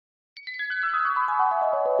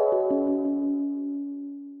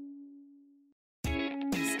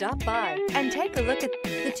Stop by and take a look at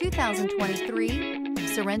the 2023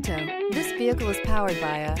 Sorento. This vehicle is powered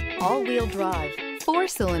by a all-wheel drive,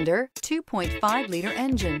 4-cylinder, 2.5-liter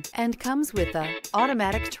engine and comes with a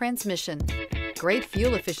automatic transmission. Great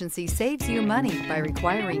fuel efficiency saves you money by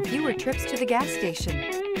requiring fewer trips to the gas station.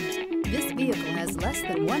 This vehicle has less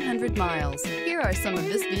than 100 miles. Here are some of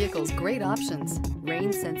this vehicle's great options: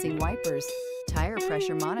 rain sensing wipers, tire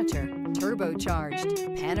pressure monitor,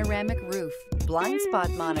 turbocharged, panoramic roof, blind spot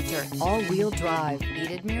monitor, all-wheel drive,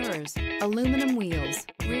 heated mirrors, aluminum wheels,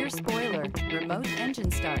 rear spoiler, remote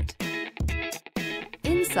engine start.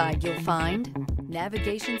 Inside you'll find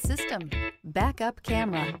navigation system, backup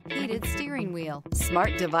camera, heated steering wheel,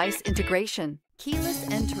 smart device integration, keyless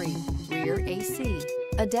entry, rear AC,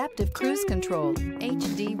 adaptive cruise control,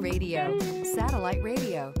 HD radio, satellite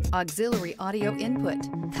radio, auxiliary audio input.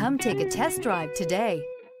 Come take a test drive today.